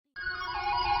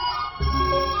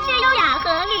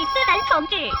统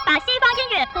治把西方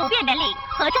音乐普遍原理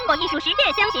和中国艺术实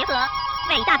践相结合，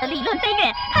伟大的理论飞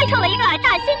跃开创了一个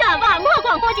崭新的网络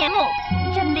广播节目，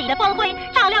真理的光辉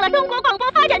照亮了中国广播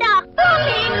发展的光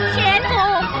明前途。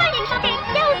欢迎收听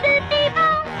优斯迪吧。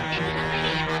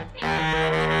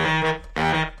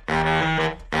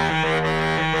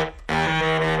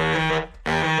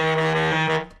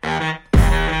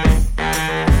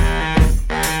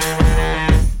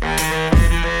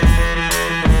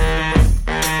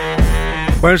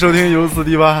欢迎收听优斯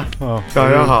迪吧。大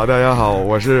家好，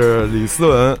我是李思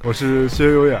文，我是薛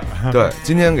优雅。对，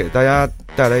今天给大家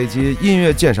带来一期音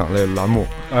乐鉴赏类栏目。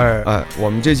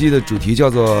我们这期的主题叫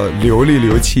做流里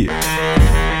流气。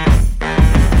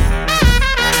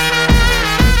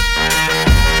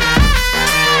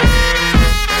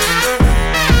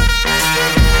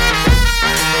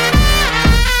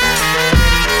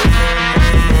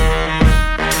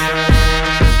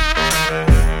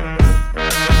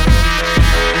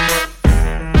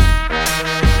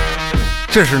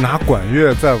这是拿管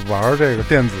乐在玩这个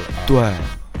电子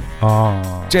啊？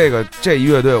对，这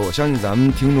乐队，我相信咱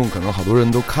们听众可能好多人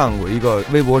都看过一个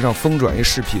微博上疯转一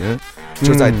视频，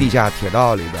就在地下铁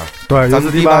道里边。对，咱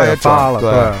们迪吧也发了，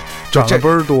对，转的倍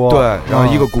儿多。对，然后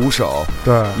一个鼓手，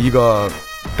对，一个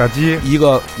打击，一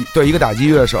个打击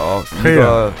乐手，黑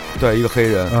人，对，一个黑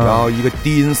人，然后一个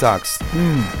低音萨克斯。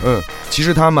其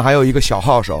实他们还有一个小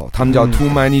号手，他们叫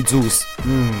TooMany Zooz。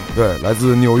对，来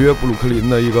自纽约布鲁克林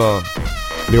的一个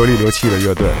流里流气的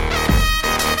乐队。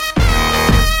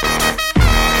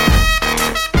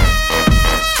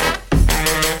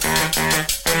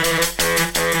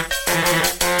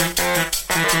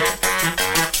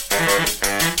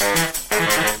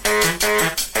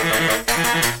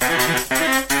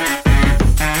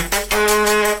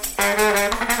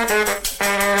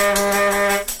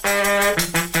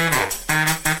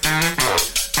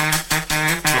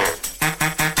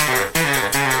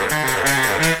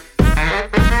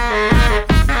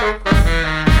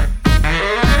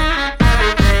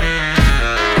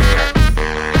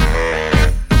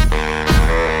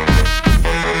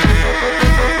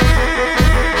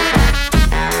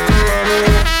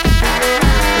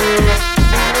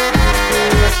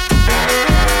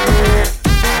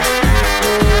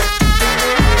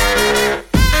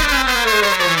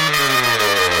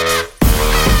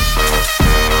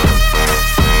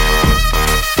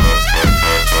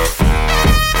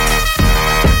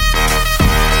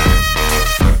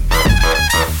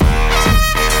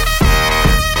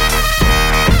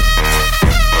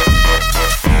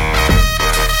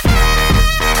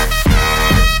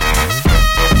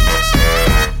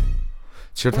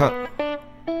其实他，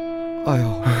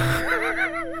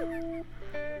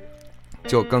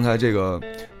就刚才这个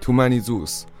TooMany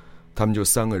Zooz， 他们就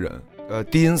3个人，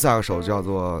低音萨克手叫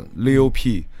做 Leo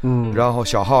P， 然后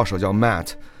小号手叫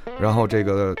Matt， 然后这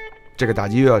个打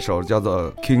击乐手叫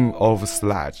做 King of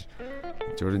Sludge，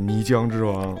 就是泥浆之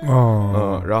王。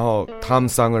然后他们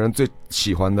3个人最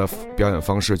喜欢的表演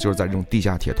方式就是在这种地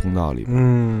下铁通道里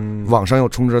边。网上又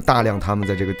充斥着大量他们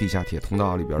在这个地下铁通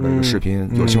道里边的一个视频，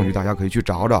有兴趣大家可以去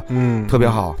找找。特别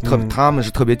好，他们是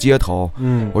特别街头。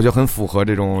我觉得很符合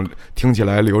这种听起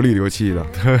来流里流气的。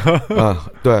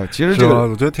对，其实这个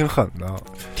我觉得挺狠的，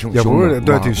挺也不是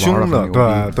对，挺凶的。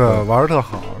对，玩得特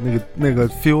好，那个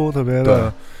feel 特别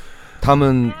的。他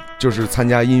们就是参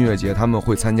加音乐节，他们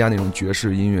会参加那种爵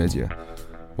士音乐节。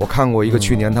我看过一个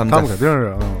去年他们肯定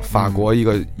是法国一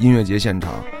个音乐节现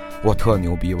场，哇，特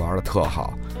牛逼，玩的特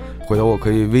好。回头我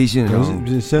可以微信上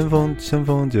先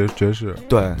锋爵士，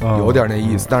对，有点那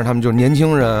意思。但是他们就是年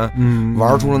轻人，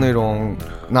玩出了那种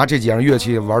拿这几样乐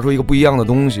器玩出一个不一样的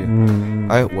东西。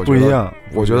我觉得不一样，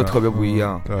我觉得特别不一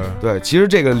样。对，其实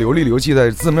这个流里流气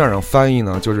在字面上翻译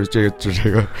呢，就是这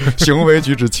个行为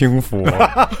举止轻浮、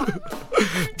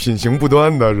品行不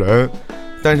端的人。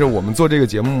但是我们做这个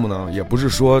节目呢，也不是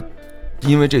说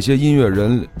因为这些音乐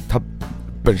人他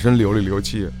本身流里流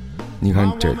气。你看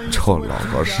这臭老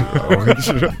高屎，我跟你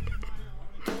说，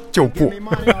就不。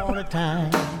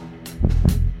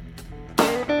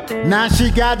Now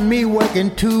she got me working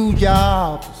 2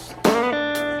 jobs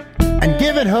and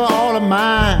giving her all of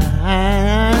mine.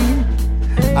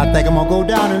 I think I'm gonna go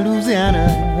down to Louisiana.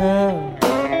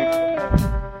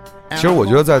 其实我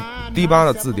觉得在迪吧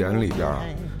的字典里边，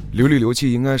流里流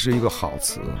气应该是一个好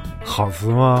词。好词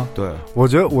吗？对，我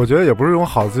觉得也不是一种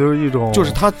好词，就是一种，就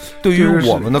是它对于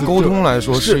我们的沟通来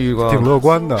说是一个挺乐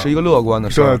观的，是一个乐观的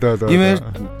事儿。对，因为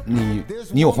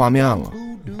你有画面了。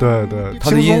对，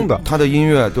轻松的，他的音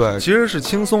乐对，其实是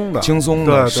轻松的，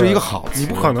对，是一个好词。你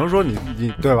不可能说你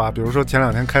对吧？比如说前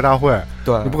2天开大会，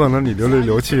对，你不可能你流里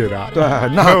流气的，对，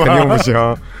那肯定不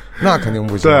行。那肯定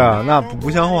不行。对啊，那不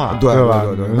像话，对吧？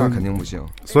对，那肯定不行。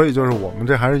所以就是我们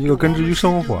这还是一个根植于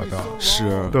生活的，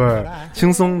是对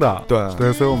轻松的，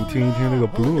对，所以我们听一听这个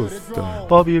blues， 对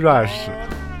 ，Bobby Rush，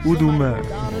 Voodoo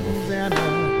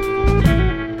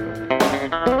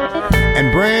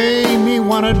Man。And bring me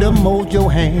one of them mojo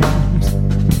hands.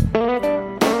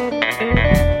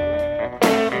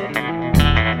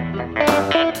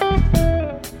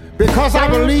 Because I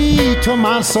believe to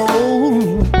my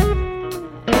soul,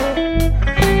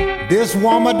 this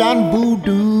woman done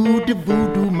voodoo the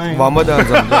voodoo man. 王八蛋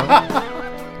怎么着？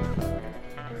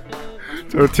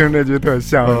就是听这句特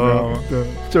像，你知道吗？对，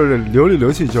就是流里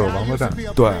流气就是王八蛋，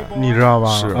对，你知道吧？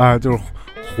是啊，就是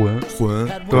混，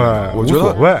对，我觉得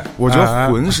我觉得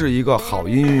混是一个好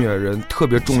音乐人特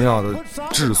别重要的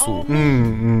质素，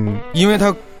因为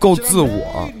他够自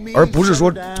我，而不是说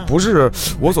不是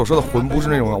我所说的混，不是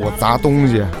那种我砸东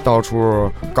西到处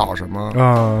搞什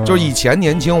么，就以前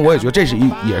年轻我也觉得这是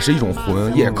也是一种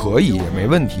混，也可以也没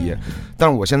问题，但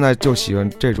是我现在就喜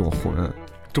欢这种混，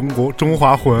中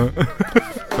华混，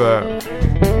对。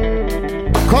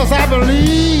Cause I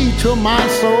believe to my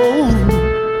soul,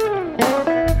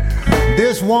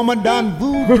 this woman done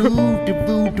voodoo the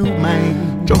voodoo man.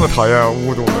 这么讨厌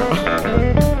巫毒的。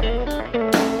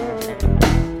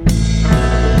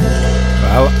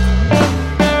来了。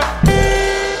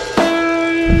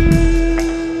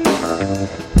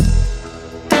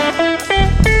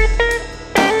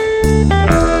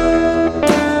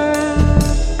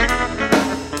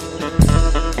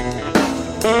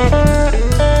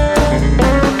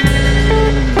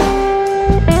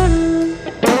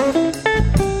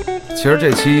其实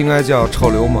这期应该叫臭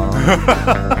流氓，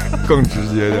更直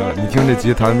接的。你听这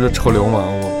集他们是臭流氓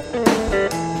吗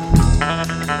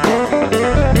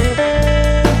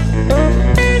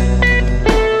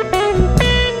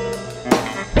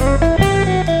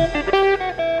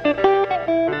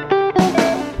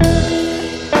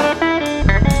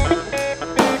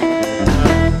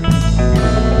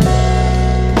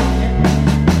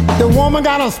？The woman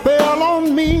got a spell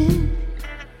on me,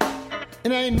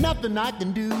 and ain't nothing I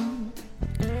can do.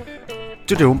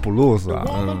 就这种 blues 啊，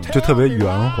就特别圆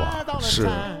滑，是，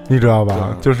你知道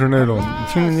吧？就是那种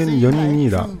听着油腻腻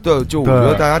的。对，就我觉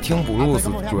得大家听 blues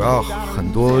主要很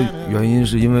多原因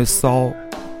是因为骚，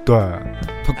对，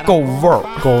它够味儿，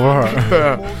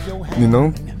对，你能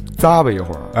咂巴一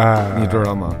会儿，哎，你知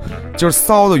道吗？就是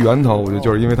骚的源头，我觉得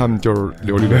就是因为他们就是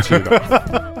流里流气的。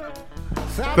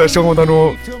在生活当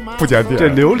中不检点，这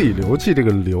流里流气，这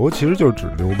个流其实就是指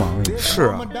流氓，是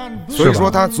啊，所以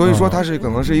说它是可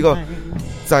能是一个，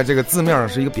在这个字面上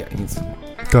是一个贬义词。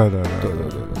对，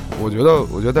我觉得，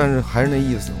但是还是那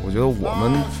意思，我觉得我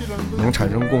们能产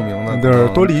生共鸣的，就是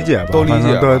多理解吧，都理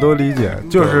解，对，多理解。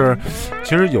就是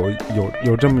其实有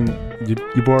这么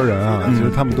一波人啊，其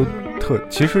实他们都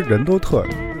其实人都特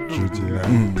直接，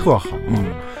特好，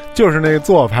就是那个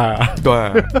做派啊，对。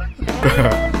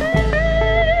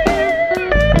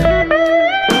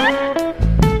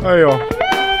哎呦，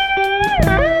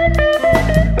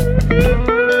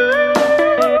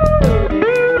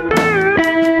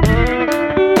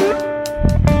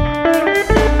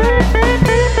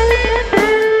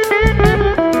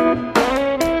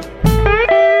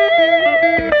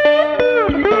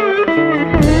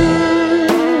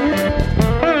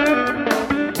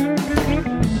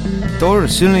都是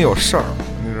心里有事儿，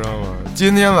你知道吗？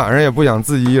今天晚上也不想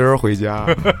自己一人回家。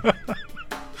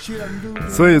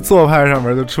所以做派上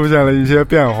面就出现了一些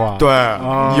变化，对，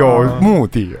有目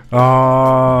的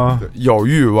啊，有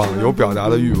欲望，有表达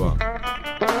的欲望。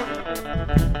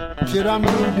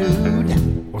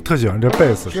我特喜欢这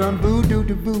贝斯声，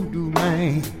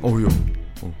哦呦，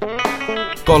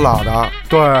够老的，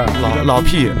对，老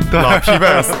屁贝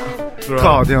斯，特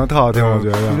好听，我觉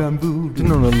得真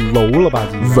正的柔了吧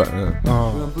唧，稳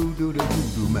啊。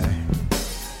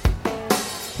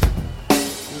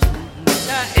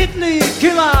Idli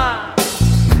Killer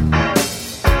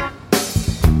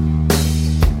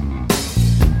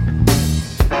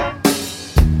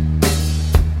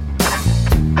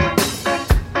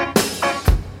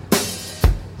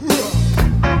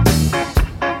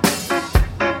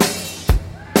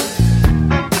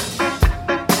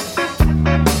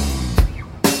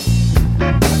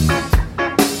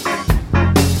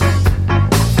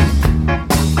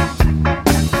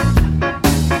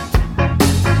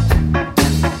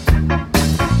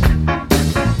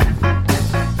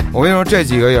我跟你说，这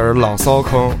几个也是老骚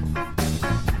坑，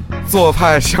做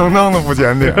派相当的不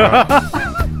检点。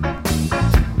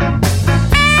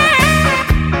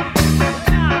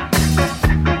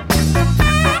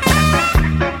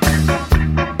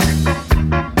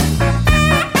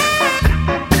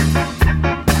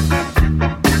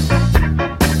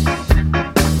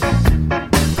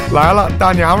来了，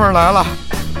大娘们儿来了，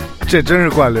这真是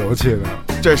怪流气的，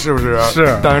这是不是？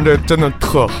是，但是这真的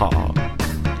特好，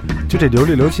就这流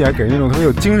里流气还给人一种特别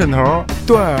有精神头。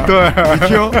对，你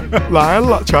听来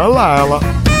了，全来了。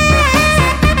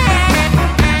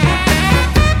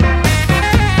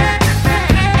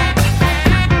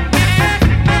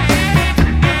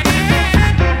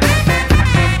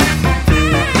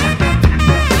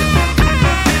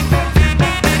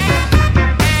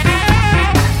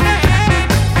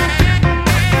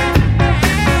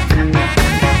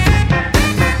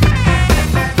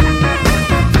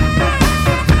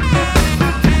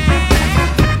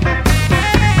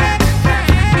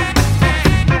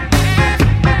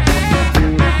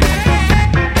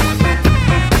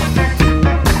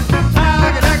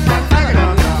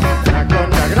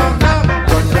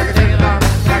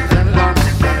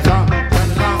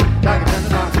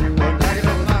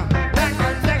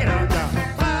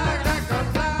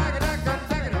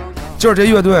就是这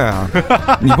乐队啊，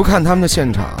你不看他们的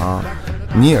现场啊，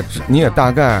你也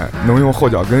大概能用后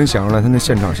脚跟想出来他那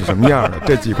现场是什么样的。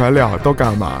这几块料都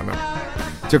干嘛呢？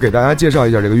就给大家介绍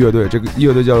一下这个乐队。这个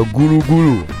乐队叫 Guru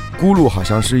Guru， Guru 好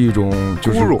像是一种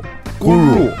就是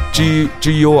Guru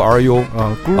G-U-R-U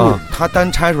啊 Guru， 他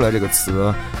单拆出来这个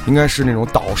词应该是那种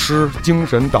导师、精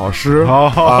神导师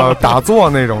打坐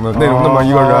那种的那么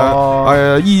一个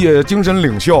人，精神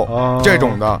领袖这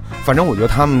种的。反正我觉得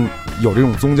他们有这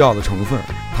种宗教的成分，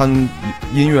他们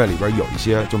音乐里边有一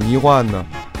些就迷幻的、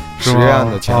实验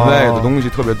的、前卫的东西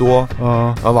特别多，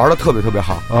玩的特别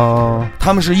好。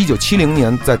他们是1970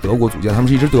年在德国组建，他们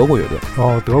是一支德国乐队。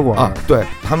德国啊，对，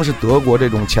他们是德国这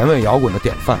种前卫摇滚的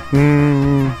典范，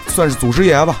算是祖师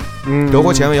爷吧。德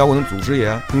国前卫摇滚的祖师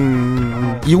爷。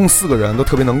一共4个人都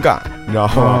特别能干，你知道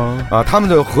吗？他们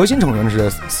的核心成员是这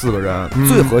4个人，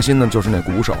最核心的就是那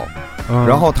鼓手。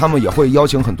然后他们也会邀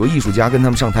请很多艺术家跟他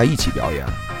们上台一起表演，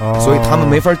所以他们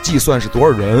没法计算是多少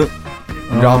人，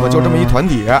你知道吗？就这么一团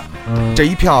体，这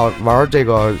一票玩这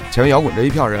个前卫摇滚这一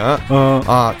票人，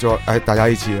就大家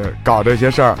一起搞这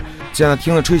些事儿。现在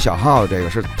听的吹小号的这个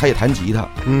是，他也弹吉他，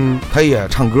他也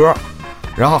唱歌，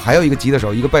然后还有一个吉他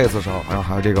手，一个贝斯手，然后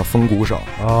还有这个风鼓手。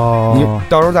你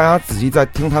到时候大家仔细再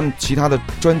听他们其他的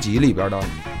专辑里边的，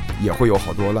也会有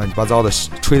好多乱七八糟的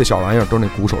吹的小玩意儿，都是那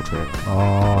鼓手吹的。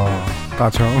大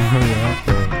强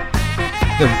对，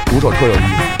那鼓手特有意思。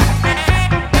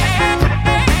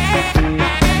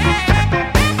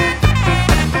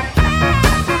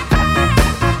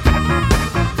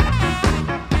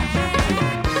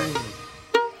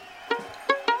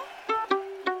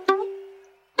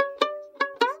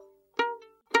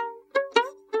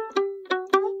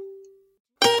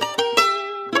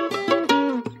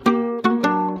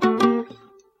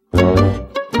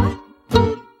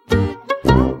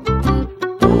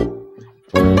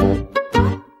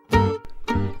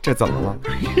这怎么了？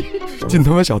进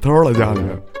他妈小偷了，家里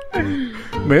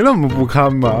没那么不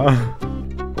堪吧？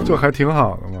就还挺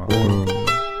好的嘛。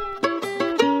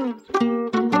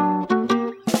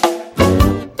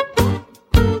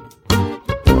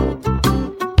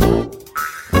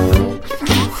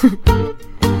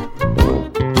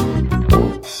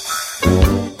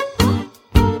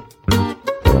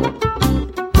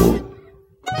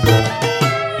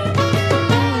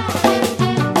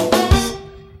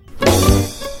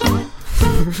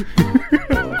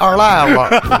二赖子，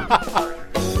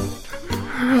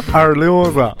二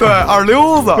溜子，对，二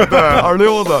溜子，对，二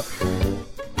溜子，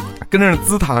跟那是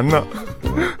姿坛的，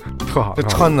特好，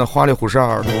穿的花里胡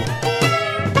哨的。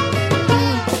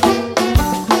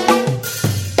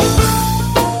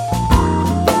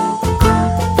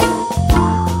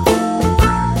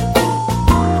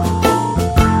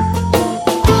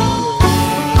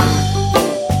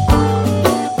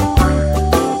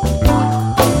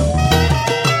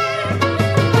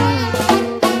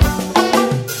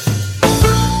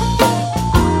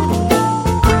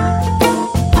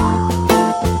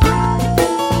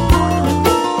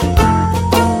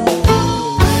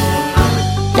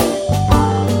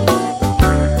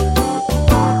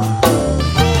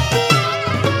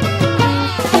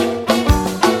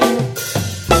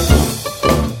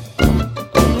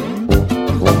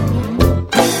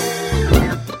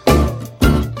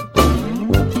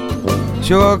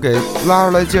薛哥给拉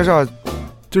出来介绍，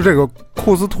就这个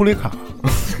库斯图里卡，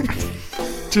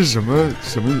这是什么？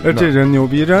这人牛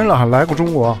逼，这人来过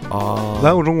中国啊，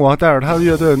来过中国，带着他的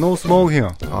乐队 No Smoking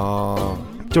啊，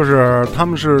就是他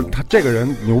这个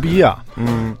人牛逼啊，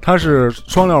他是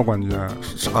双料冠军，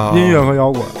音乐和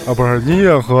摇滚啊，不是音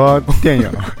乐和电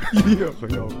影，音乐和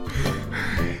摇滚。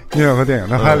音乐和电影，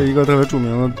他拍了一个特别著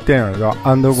名的电影叫《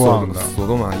Underground》的索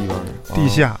多玛一般地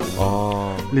下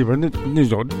里边那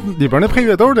种里边那配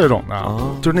乐都是这种的，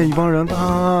就是那一帮人，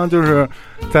他就是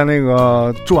在那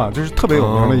个转，就是特别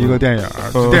有名的一个电影，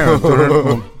电影就是那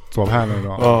种左派那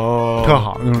种，特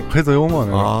好，那种黑色幽默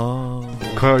那种，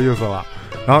可有意思了。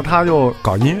然后他就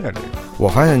搞音乐这个，我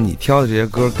发现你挑的这些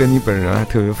歌跟你本人还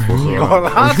特别符合。你给我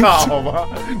拉倒吧！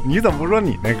你怎么不说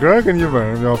你那歌跟你本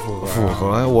人比较符合？符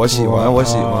合呀，我喜欢。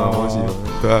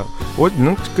对，你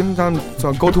能跟他们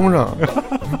算沟通上，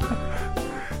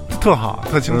特好，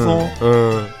特轻松。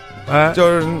就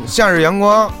是夏日阳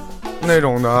光那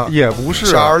种的，也不是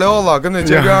小二溜子跟那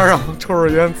街边上抽着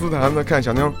烟自弹的看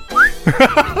小妞，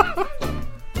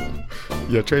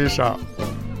也吹上。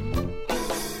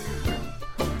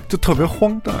就特别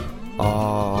荒诞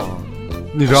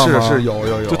你知道吗？是有，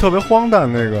就特别荒诞，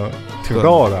那个挺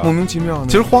逗的，莫名其妙。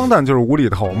其实荒诞就是无厘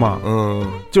头嘛，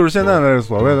就是现在的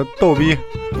所谓的逗逼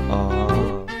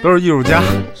都是艺术家。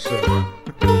是。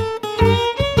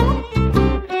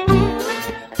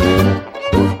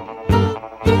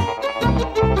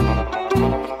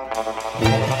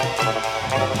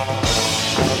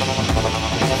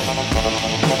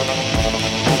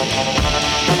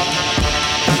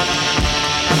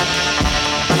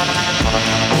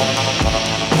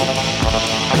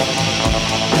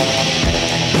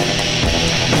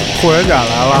霍元甲来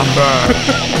了，对。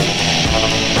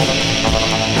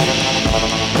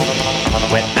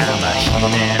When I'm a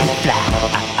human fly,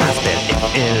 I spell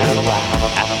L-Y.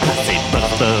 I say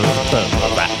buzz,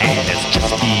 and it's just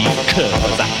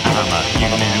because I'm a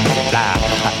human fly,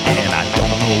 and I don't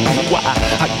know why.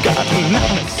 I got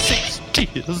 96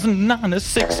 tears and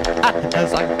 96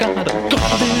 eyes. I got a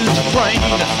garbage brain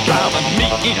that's driving me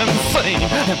insane,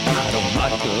 and I don't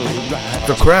like the ride.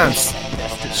 The Cramps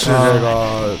是这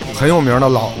个很有名的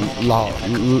老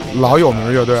有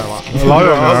名乐队了，老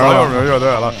有名乐队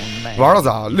了，玩的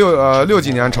早，60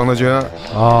几年成的军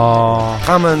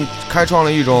他们开创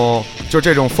了一种就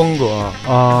这种风格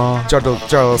叫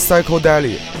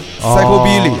psychobilly，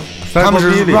 他们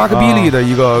是 rockabilly 的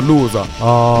一个路子，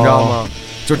你知道吗？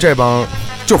就这帮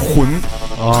就混。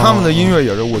他们的音乐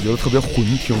也是我觉得特别混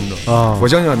听的我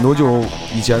相信很多就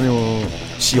以前那种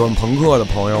喜欢朋克的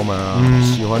朋友们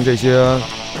喜欢这些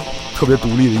特别独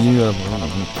立的音乐的朋友们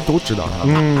都知道他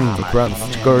们The Cramps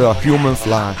这歌叫 Human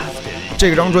Fly。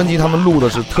 这张专辑他们录的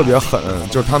是特别狠，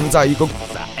就是他们在一个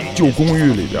旧公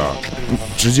寓里边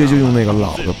直接就用那个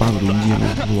老的8个录音机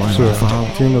录完就发了，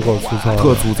听着够粗糙，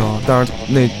特粗糙，但是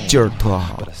那劲儿特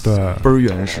好，对，倍儿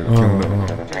原始，听着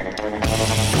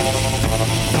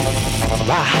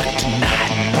Rock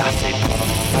tonight and I say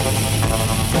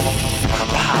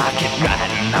pocket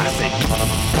riding I say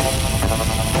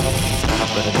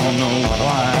but I don't know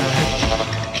why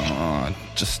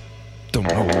just don't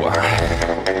know why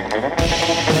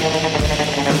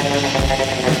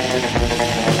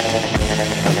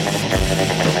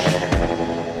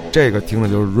这个听的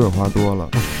就是润滑多了，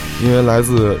因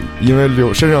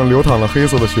为身上流淌了黑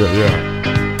色的血液。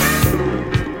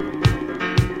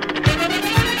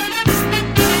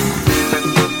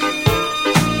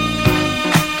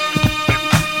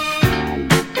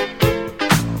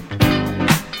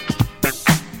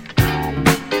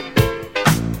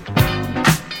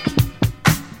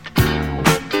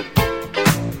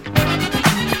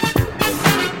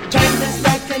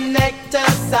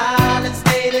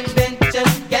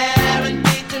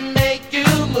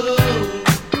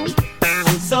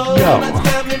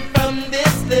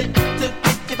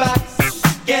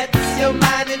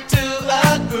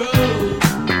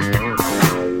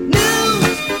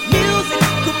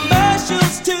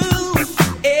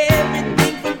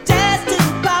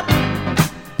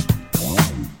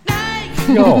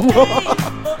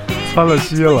穿了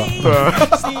西了，对。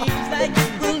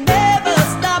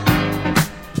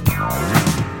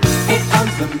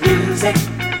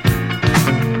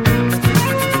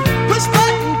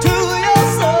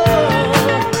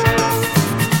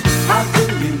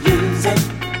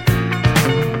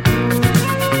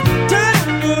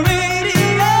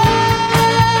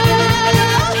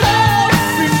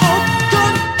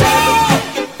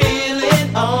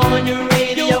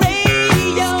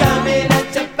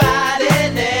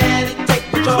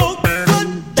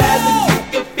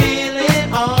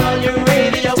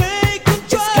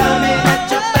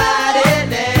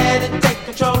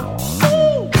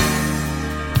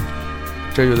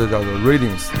这乐队叫做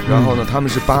Reddings， 然后呢，他们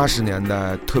是80年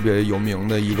代特别有名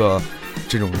的一个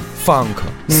这种 funk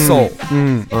soul，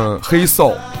黑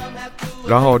soul，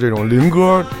 然后这种灵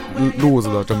歌路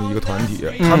子的这么一个团体。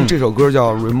他们这首歌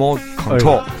叫 Remote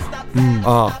Control，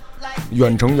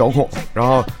 远程遥控，然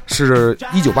后是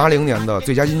1980年的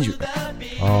最佳金曲，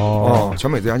全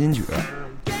美最佳金曲。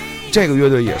这个乐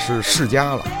队也是世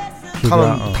家了。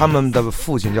他们的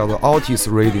父亲叫做 Idli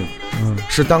Redding，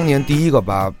是当年第一个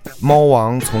把猫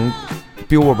王从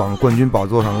Billboard 榜冠军宝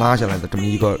座上拉下来的这么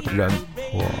一个人。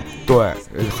对，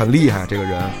很厉害这个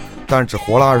人，但是只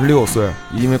活了26岁，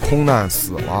因为空难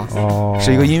死了。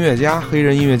是一个音乐家，黑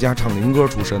人音乐家，唱民歌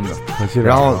出身的。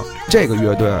然后这个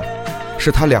乐队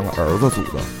是他2个儿子组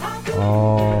的。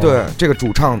对，这个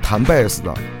主唱弹贝斯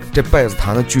的，这贝斯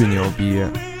弹的巨牛逼。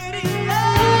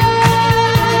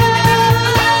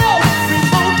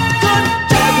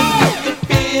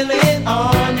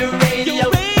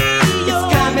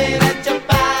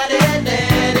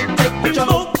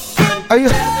哎呀，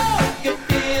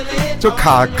就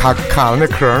卡到那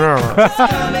壳那儿了。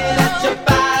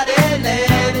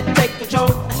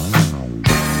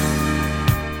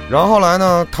然后后来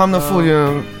呢，他们的父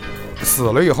亲死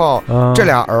了以后，这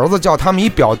俩儿子叫他们一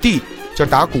表弟，就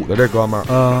打鼓的这哥们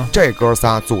儿，这哥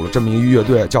仨组了这么一乐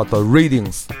队，叫 The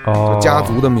Reddings，就家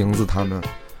族的名字，他们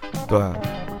对。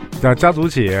家族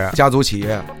企业，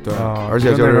对，而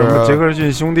且就是杰克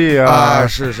逊兄弟啊，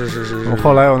是。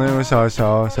后来有那种小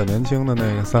年轻的那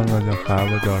个3个叫孩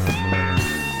子叫什么来着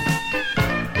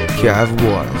 ？TF 过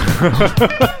的。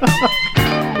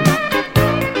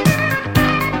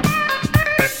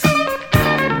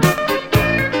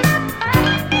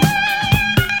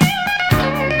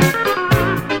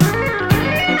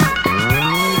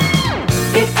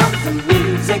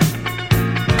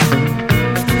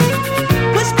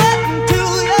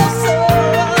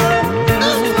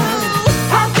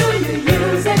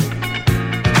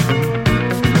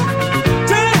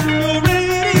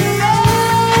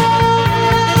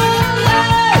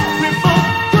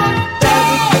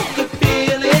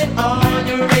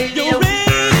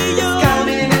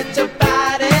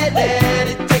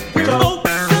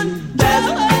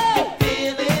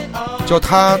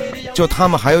就他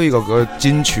们还有一个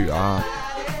金曲啊，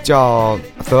叫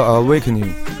The Awakening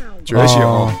觉醒。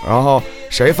然后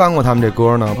谁翻过他们这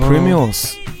歌呢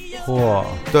？Prnavor。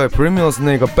对 Prnavor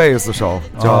那个贝斯手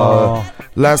叫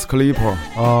Les Clipper，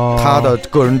他的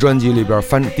个人专辑里边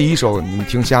翻第一首，你们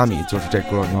听虾米就是这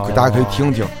歌，大家可以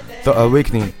听听 The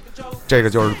Awakening。这个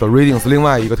就是 The Reddings 另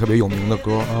外一个特别有名的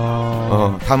歌。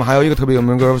他们还有一个特别有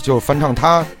名的歌，就翻唱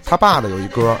他爸的有一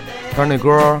歌，但是那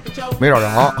歌没找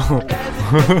着。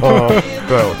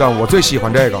对，但我最喜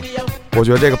欢这个，我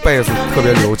觉得这个贝斯特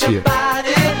别流气。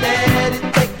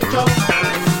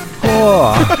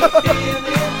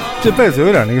这贝斯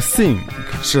有点那个 sing，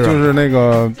 就是那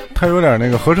个它有点那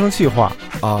个合成器化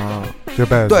啊。这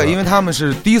贝斯对，因为他们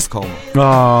是 disco 嘛，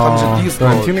他们是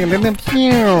disco， 听那个对那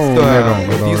种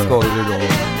disco 的这种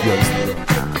元素。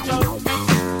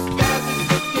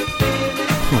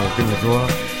我跟你说，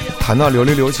谈到流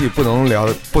里流气，不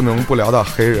能不聊到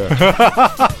黑人。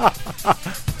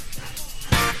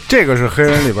这个是黑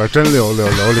人里边真流里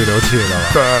流气的了。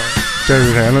对，这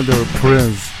是谁呢？就是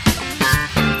Prince。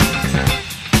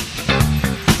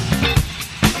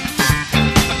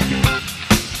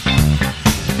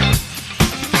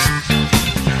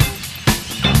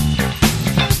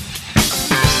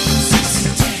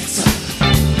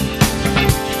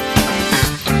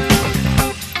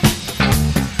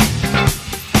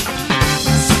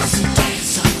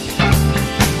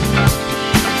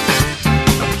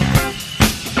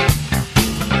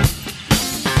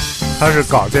他是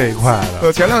搞这一块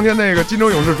的。前2天那个金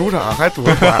州勇士主场还拄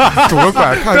个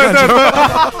拐看球。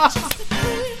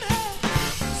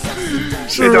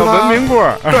这叫文明棍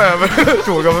儿。对，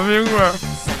拄个文明棍儿，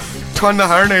穿的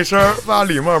还是那身把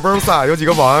礼帽倍飒，有几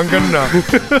个保安跟着。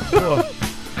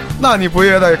那你不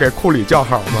也得给库里叫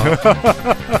好吗？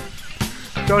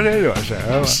招谁惹谁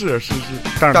了？是，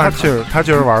但是他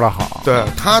确实玩得好。对，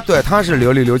他是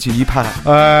流里流气一派。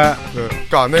对，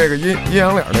搞那个阴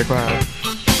阳脸那块。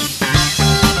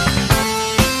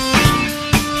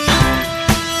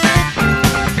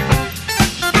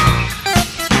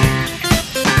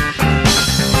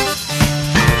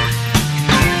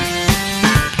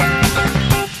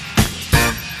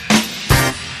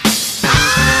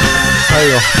哎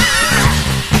呦，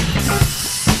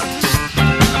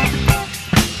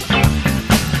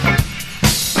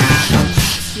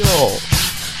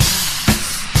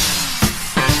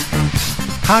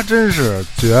他真是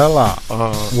绝了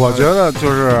啊！我觉得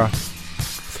就是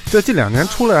这近2年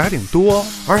出来还挺多，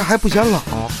而且还不显老。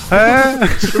哎，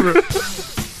是不是？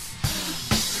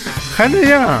还那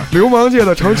样，流氓界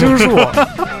的常青树，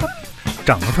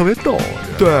长得特别逗，我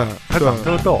觉得。对，还长得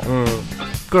特别逗。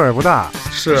个儿也不大，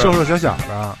是瘦瘦小小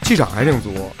的，气场还挺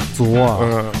足啊。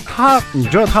你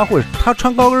知道他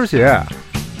穿高跟鞋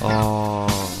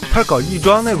他搞艺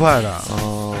装那块的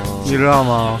你知道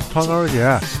吗？穿高跟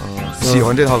鞋喜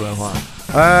欢这套文化。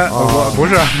哎，我不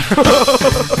是。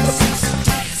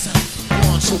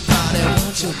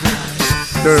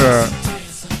就是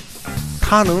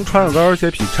他能穿着高跟鞋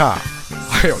劈叉，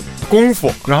还有功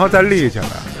夫，然后再立起来。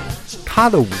他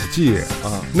的武技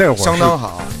那会儿相当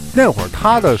好。那会儿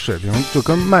他的水平就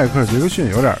跟迈克尔·杰克逊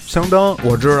有点相当。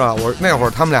我知道，我那会儿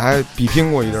他们俩还比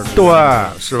拼过一阵儿。对，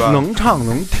是吧？能唱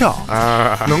能跳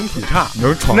能劈叉，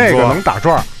能闯，那个能打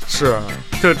转。是，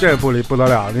这不得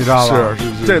了，你知道吧？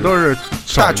是，这都是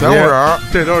大全乎人，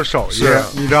这都是手艺，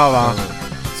你知道吧？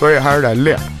所以还是得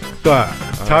练。对，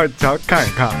瞧看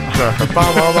一看，是帮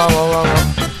忙。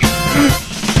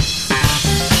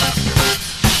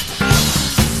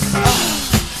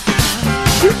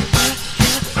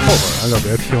后边咱就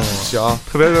别听了，行，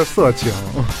特别的色情。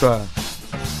对，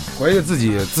回去自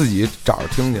己找着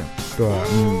听去。对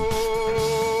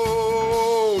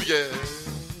，Oh yeah.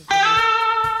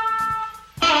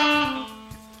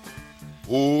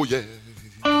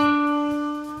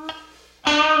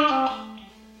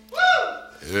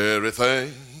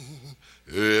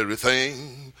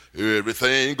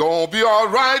 Everything gonna be all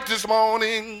right this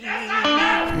morning.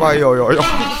 哇哟！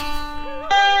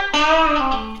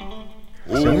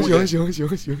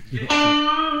行。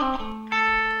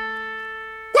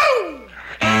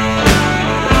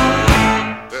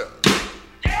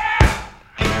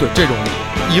对，这种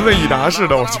一问一答式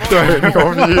的，我觉得对牛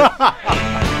逼。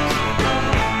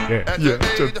也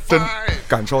就真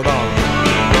感受到了。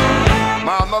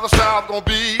My mother South gonna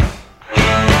be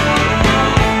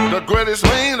the greatest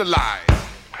man alive.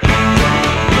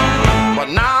 But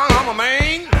now I'm a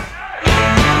man,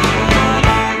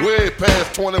 way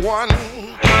past 21.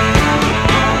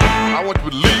 I want you to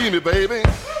believe me, baby.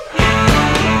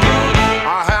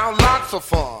 I have lots of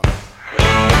fun.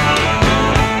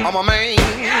 I'm a man.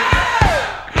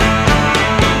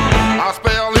 I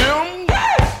spell him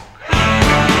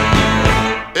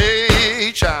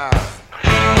H-I-N.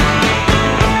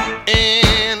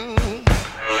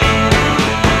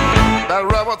 That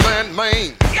rubber plant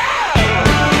man.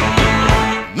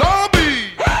 No B.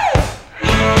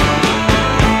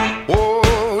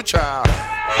 Oh, child.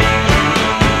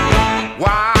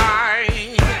 Why?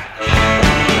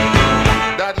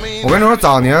 That means. 我跟你说，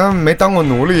早年没当过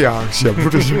奴隶啊，写不出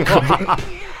这些歌。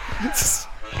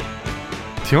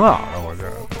挺好的，我觉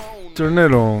得，就是那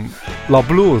种老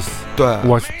blues。对，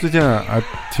我最近还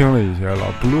听了一些老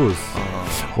blues，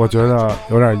我觉得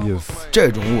有点意思。这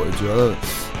种我觉得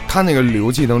他那个流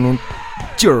气当中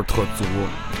劲儿特足。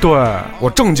对，我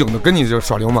正经的跟你就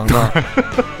耍流氓呢，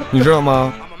你知道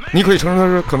吗？你可以承认他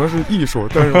是可能是艺术，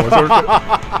但是我就是这。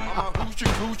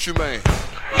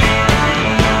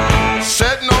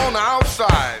Sitting on the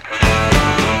outside,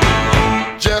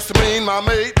 just me and my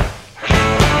mate.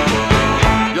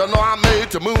 You know I made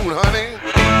the moon, honey.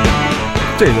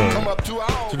 这个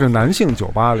就是男性酒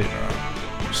吧里边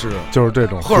是就是这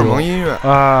种荷尔蒙音乐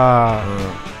啊，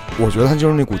我觉得他就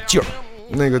是那股劲儿，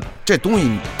那个这东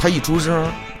西他一出声，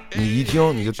你一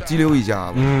听你就激溜一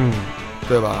下子，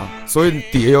对吧？所以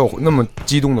底下有那么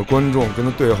激动的观众跟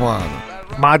他对话呢。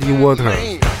Muddy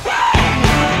Waters。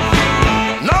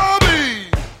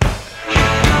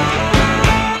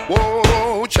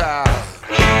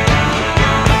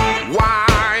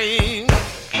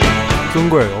尊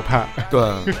贵流派，对，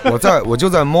我就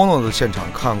在 Mono 的现场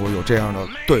看过有这样的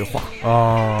对话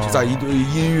哦，在一堆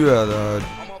音乐的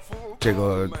这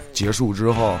个结束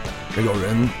之后，有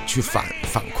人去反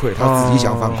馈他自己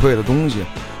想反馈的东西，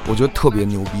我觉得特别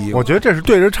牛逼。我觉得这是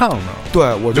对着唱的，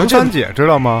对，我觉得刘三姐知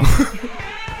道吗？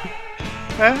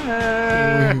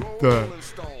对，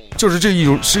就是这一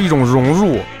种是一种融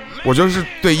入，我觉得是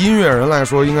对音乐人来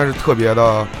说应该是特别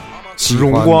的。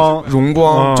荣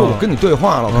光，就我跟你对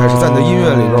话了，我开始在你的音乐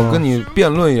里边，我跟你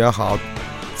辩论也好，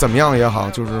怎么样也好，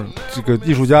就是这个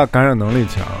艺术家感染能力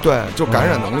强，对，就感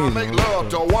染能力强。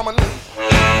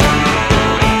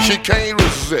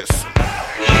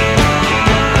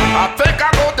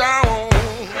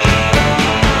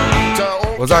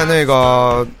我在那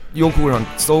个优酷上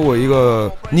搜过一个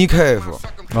Nick Cave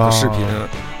的视频。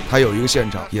还有一个现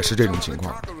场也是这种情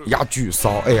况，呀巨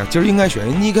骚，哎呀，今儿应该选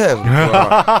一 Nick Cave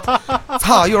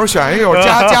操，一会儿选一个，一会儿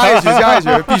加一句，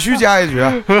必须加一句，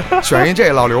选一这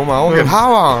老流氓，我给他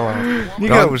忘了。Nick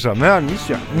Cave 什么呀？你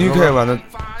选 Nick Cave 呢？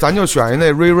咱就选一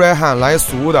那 Ray Han 来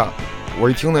俗的。我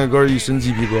一听那歌，一身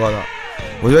鸡皮疙瘩，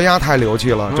我觉得丫太流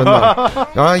气了，真的。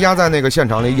然后丫在那个现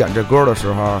场里演这歌的时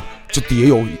候，就底下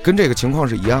有跟这个情况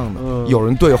是一样的，有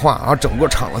人对话，然后整个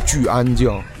场了巨安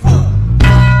静。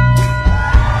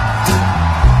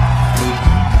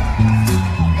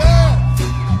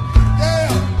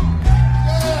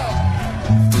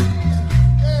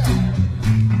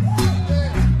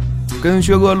跟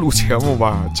薛哥录节目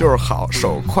吧，就是好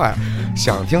手快，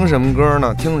想听什么歌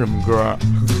呢？听什么歌。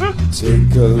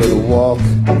Take a little walk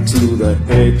to the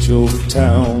edge of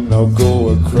town. I'll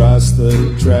go across the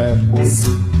tracks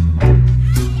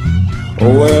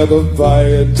where the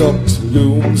viaduct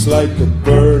looms like a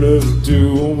bird of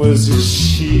doom as it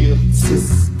shields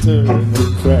its stirring the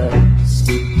cracks.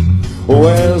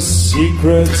 Where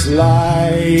secrets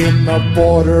lie in the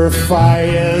border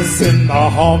fires, in the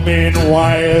humming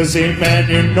wires. Hey man,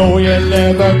 you know you're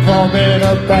never coming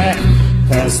back.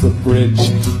 Past the bridge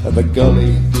and the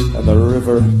gully and the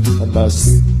river and the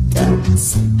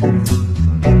scats.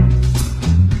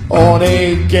 On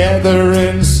a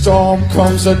gathering storm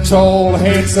comes a tall,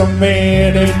 handsome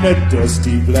man in a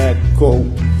dusty black coat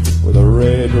with a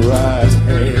red right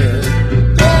hand.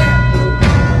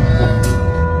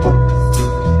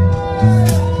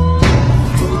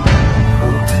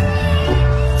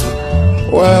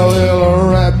 Well, he'll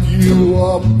wrap you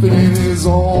up in his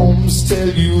arms, tell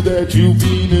you that you've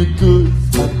been a good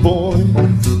boy.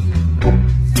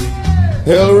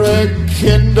 He'll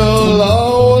rekindle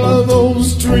all of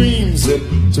those dreams that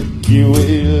took you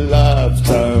a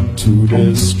lifetime to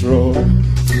destroy.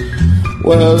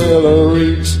 Well, he'll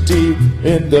reach deep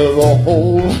into the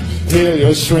hole, heal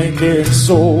your shrinking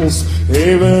souls.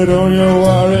 Hey, but don't you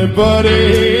worry, buddy,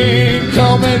 he ain't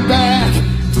coming back.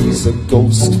 He's a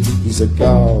ghost, he's a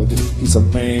god, he's a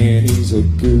man, he's a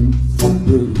guru.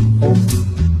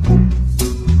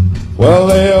 Well,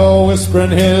 they are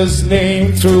whispering his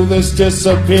name through this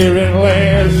disappearing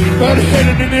land, but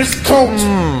hidden in his coat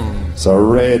is a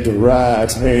red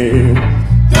right hand.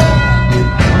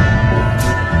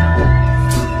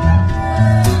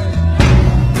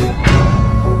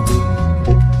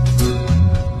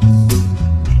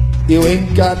 You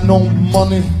ain't got no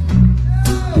money,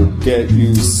 we'll get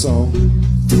you some.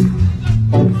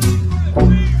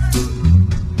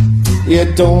 You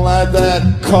don't like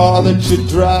that car that you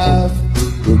drive,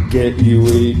 we'll get you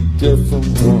a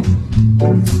different one.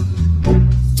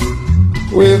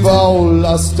 We've all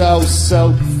lost our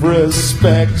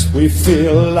self-respect, we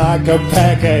feel like a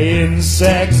pack of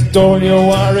insects. Don't you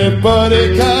worry,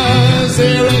 buddy, 'cause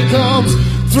here it comes,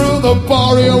 through the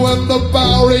barrio and the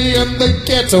Bowery and the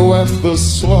ghetto and the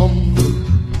slum.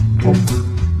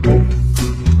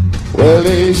 Well,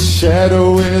 his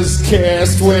shadow is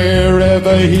cast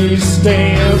wherever he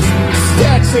stands,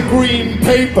 stacks of green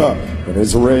paper in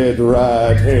his red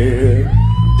right hand.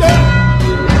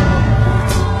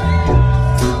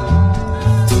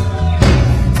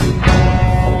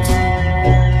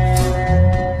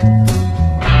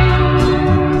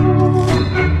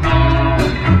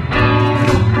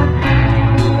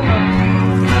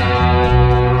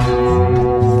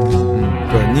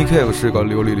 Nick 是个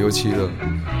流里流气的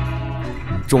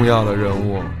重要的人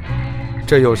物，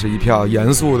这又是一票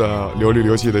严肃的流里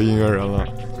流气的音乐人了。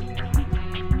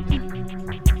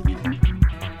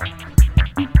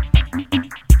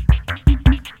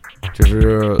这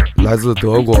是来自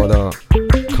德国的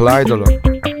Kreidler。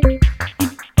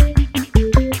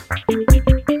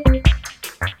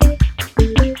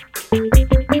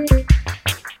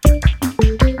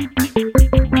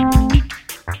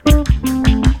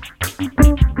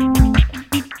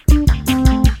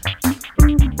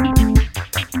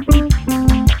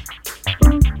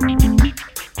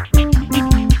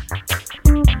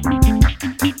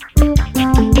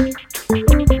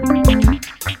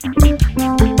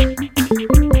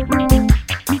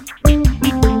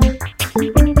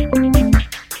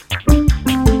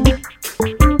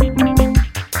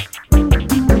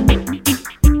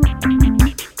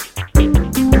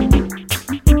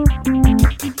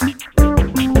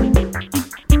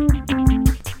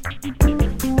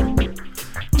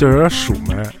就有点鼠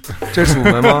眉，这鼠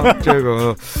眉吗？这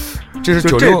是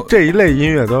96这一类音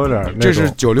乐都有点那种。这是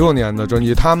96年的专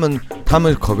辑，他们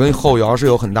可跟后摇是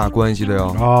有很大关系的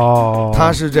哟。哦，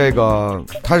他是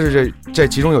这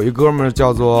其中有一哥们儿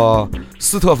叫做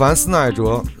斯特凡斯奈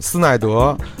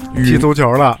德，踢足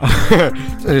球的，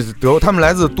他们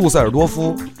来自杜塞尔多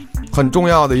夫，很重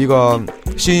要的一个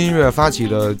新音乐发起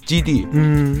的基地。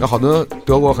那好多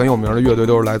德国很有名的乐队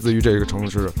都是来自于这个城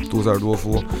市杜塞尔多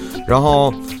夫。然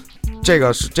后这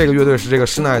个乐队是这个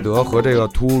施耐德和这个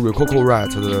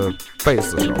Tico-Tico-Arielle 的贝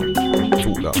斯手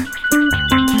组的。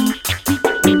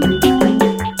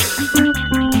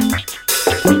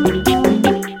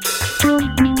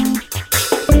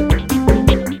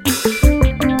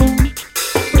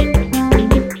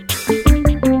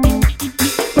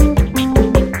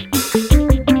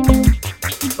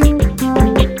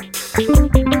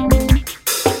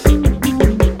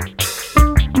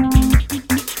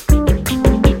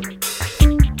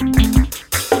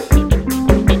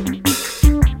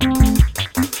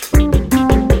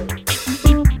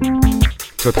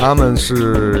就他们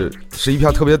是一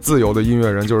票特别自由的音乐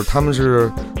人，就是他们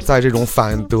是在这种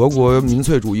反德国民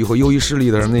粹主义和右翼势力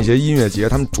的那些音乐节，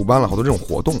他们主办了好多这种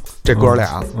活动。这哥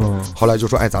俩，后来就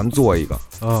说，哎，咱们做一个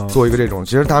这种。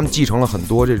其实他们继承了很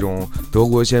多这种德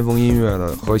国先锋音乐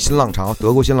的和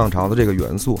德国新浪潮的这个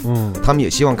元素。他们也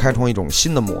希望开创一种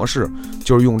新的模式，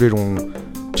就是用这种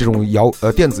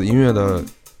电子音乐的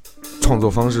创作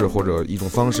方式或者一种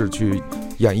方式去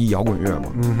演绎摇滚乐嘛。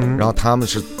然后他们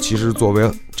是其实作为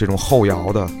这种后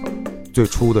摇的最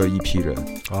初的一批人。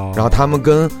然后他们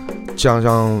跟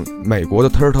像美国的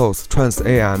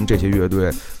Turtles、Trans-AM 这些乐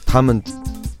队，他们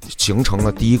形成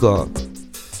了第一个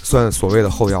算所谓的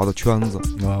后摇的圈子。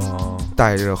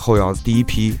带着后摇第一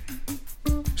批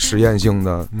实验性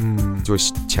的，就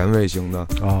前卫型的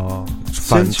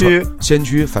先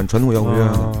驱反传统摇滚乐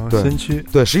的，对，先驱，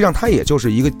对，实际上它也就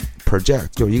是一个 project，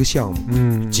 就是一个项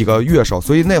目，几个乐手，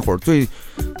所以那会儿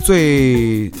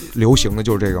最流行的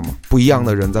就是这个嘛，不一样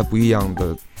的人在不一样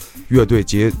的乐队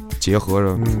结合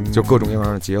着，就各种各样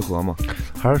的结合嘛，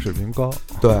还是水平高，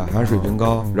对，还是水平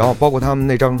高，然后包括他们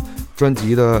那张专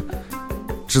辑的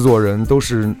制作人都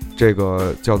是这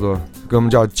个叫做给我们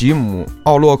叫吉姆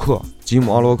奥洛克，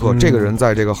这个人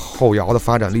在这个后摇的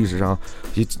发展历史上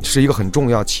也是一个很重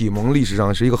要，启蒙历史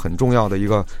上是一个很重要的一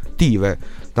个地位。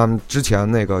他们之前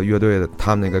那个乐队的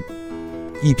他们那个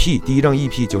EP 第一张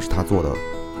EP 就是他做的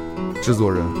制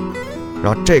作人，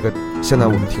然后这个现在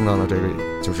我们听到的这个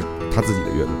就是他自己的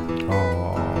乐队。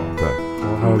对，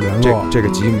还有联络这个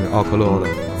吉姆奥克洛的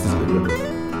自己的乐队。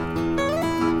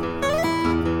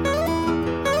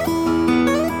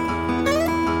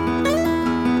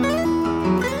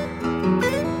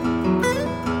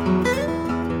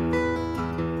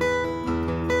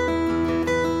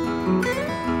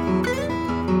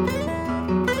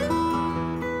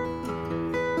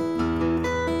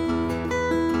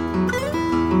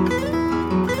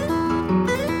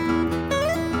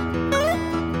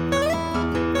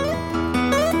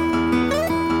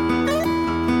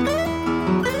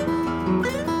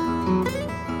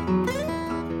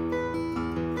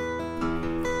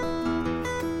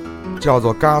叫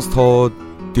做 Gastro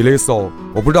del Sol，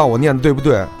 我不知道我念的对不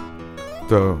对。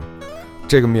对，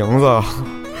这个名字，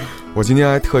我今天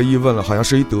还特意问了，好像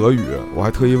是一德语，我还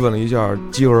特意问了一下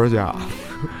基尔家。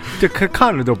这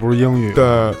看着就不是英语，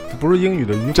对，不是英语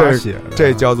的语法写的。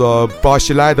这叫做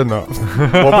Bauchredner，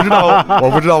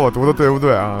 我不知道我读的对不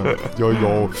对啊？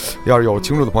要是有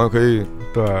清楚的朋友可以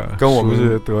对跟我们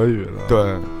学德语的，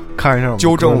对，看一下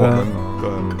纠正我们，对。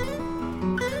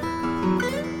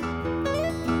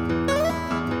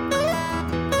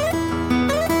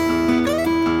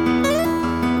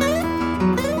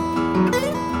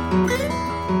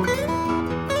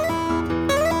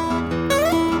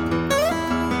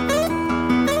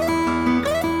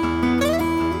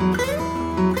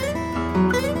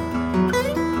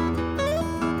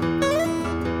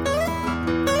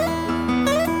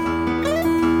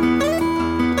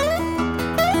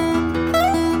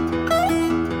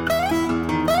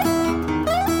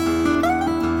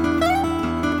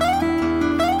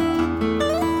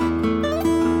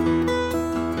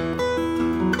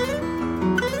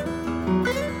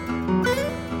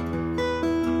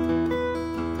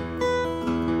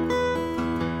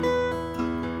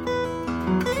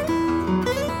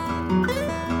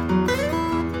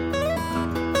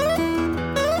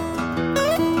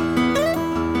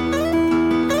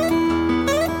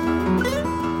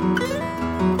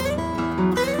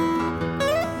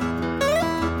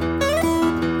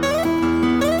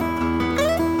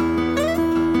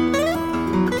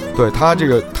对，他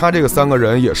这个三个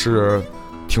人也是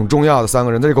挺重要的三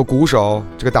个人。这个鼓手，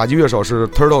这个打击乐手是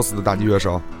Turtles 的打击乐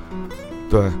手。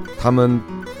对，他们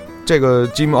这个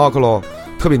Jim Oclo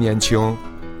特别年轻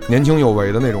有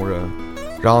为的那种人，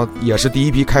然后也是第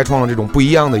一批开创了这种不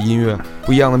一样的音乐，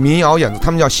不一样的民谣演奏，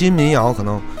他们叫新民谣，可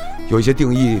能有一些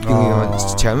定义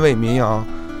前卫民谣，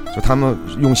就他们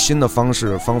用新的方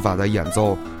法在演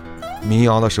奏民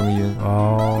谣的声音。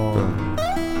对。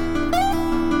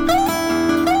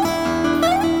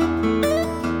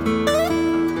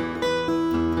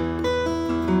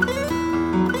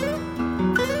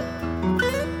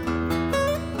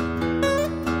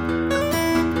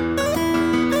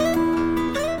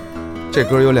这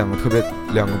歌有两个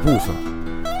部分，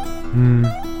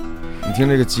你听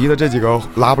这个吉的这几个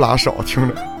拉不拉手，听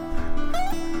着，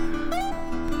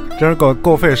真是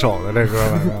够费手的这歌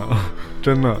了，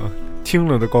真的听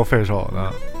着都够费手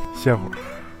的。歇会儿，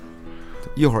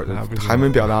一会儿还没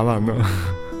表达完呢。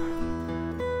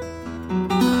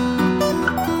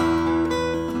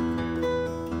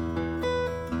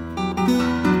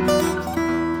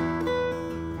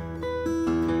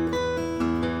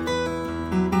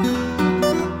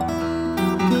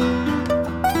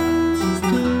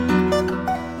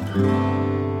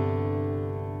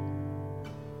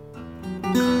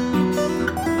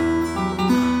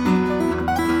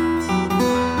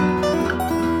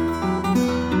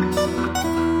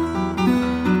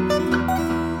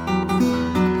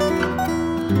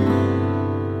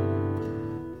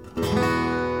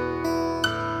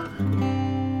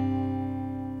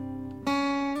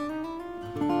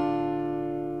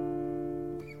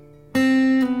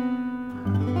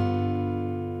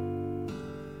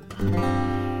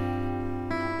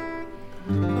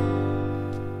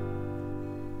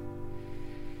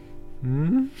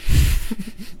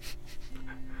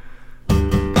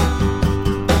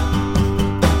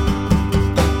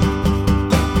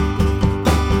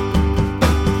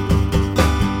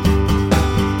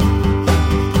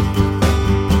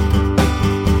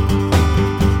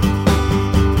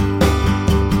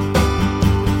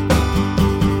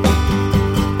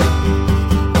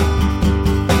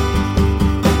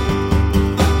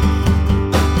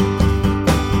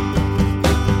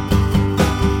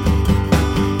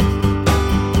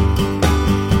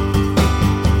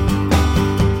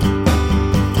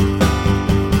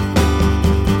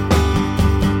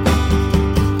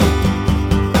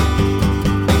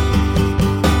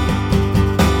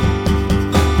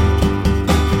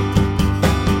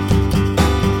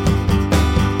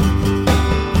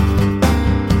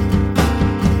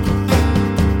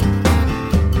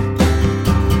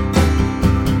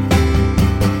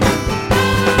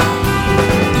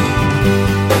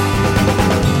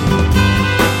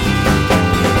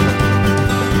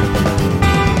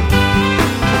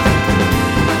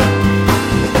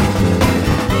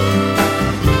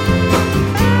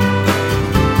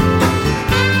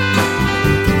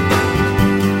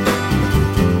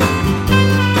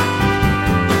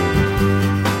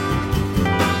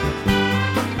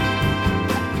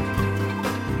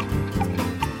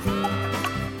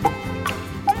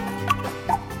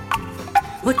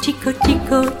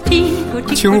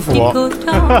轻浮。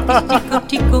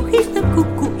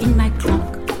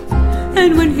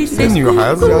这女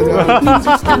孩子家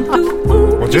家，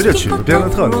我觉得这曲子编得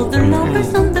特牛，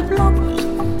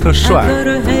特帅。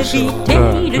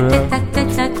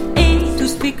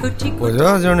我觉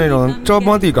得就是那种招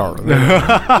猫递狗的那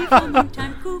种，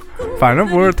反正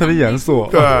不是特别严肃。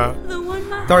对，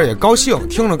但是也高兴，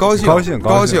听着高兴，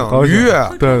愉悦，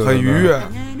对，很愉悦。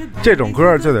这种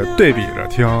歌就得对比着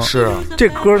听，是这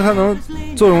歌它能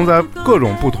作用在各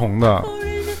种不同的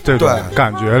这种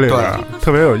感觉里边，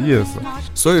特别有意思。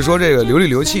所以说这个流里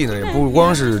流气呢，也不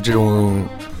光是这种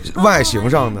外形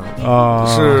上的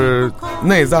是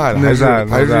内在的，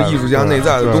还是艺术家内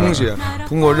在的东西，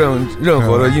通过任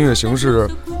何的音乐形式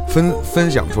分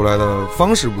享出来的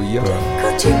方式不一样。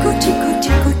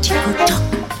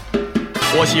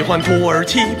我喜欢土耳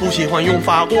其，不喜欢用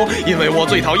法国，因为我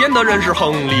最讨厌的人是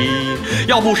亨利。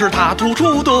要不是他突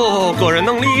出的个人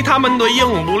能力，他们队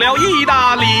赢不了意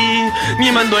大利。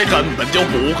你们队根本就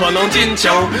不可能进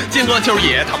球，进个球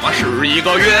也他妈是一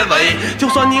个越位。就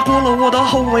算你过了我的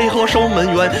后卫和守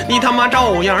门员，你他妈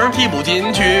照样踢不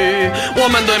进去。我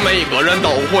们队每个人都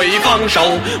会防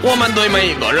守，我们队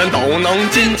每个人都能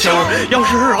进球。要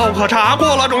是奥克查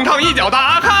过了中场一脚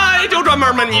打开，就专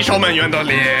门闷你守门员的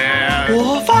脸。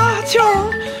我发球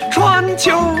传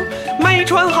球没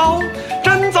传好，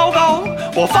真糟糕，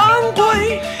我犯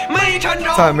规没缠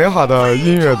着。在美好的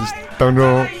音乐当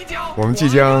中，我们即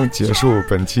将结束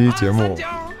本期节目。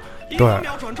对，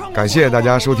感谢大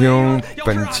家收听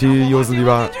本期优斯迪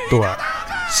吧。对，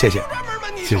谢谢。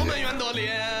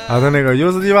啊，在那个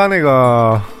优斯迪吧那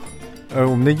个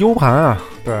我们的 U 盘啊，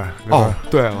对，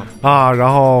对啊，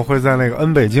然后会在那个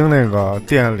N 北京那个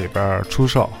店里边出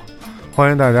售。欢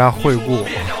迎大家惠顾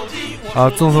啊！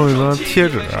赠送一张贴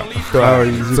纸，还有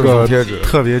一个贴纸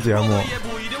特别节目，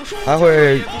还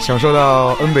会享受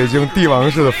到 N 北京帝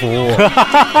王式的服务。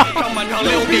上半场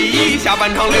6-1，下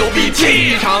半场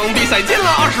6-7，场比赛进了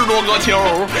20多个球，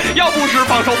要不是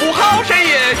防守不好，谁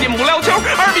也进不了球。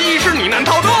2-1是你难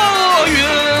逃的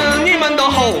运，你们的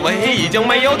后卫已经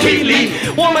没有体力，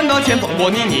我们的前锋波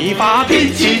你发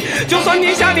脾气，就算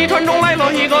你下地传中来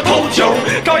了一个头球，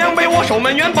照样被我守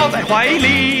门员抱在怀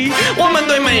里。我们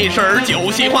队没事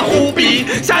就喜欢胡逼，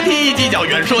下踢几脚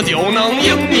远射就能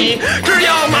赢你，只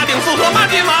要马丁斯和马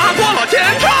金马过了前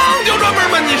场，就专门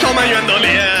闷你守门员的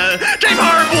脸。这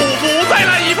盘不服再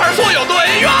来一盘，所有队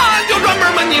员就专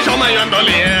门闷你守门员的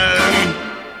脸。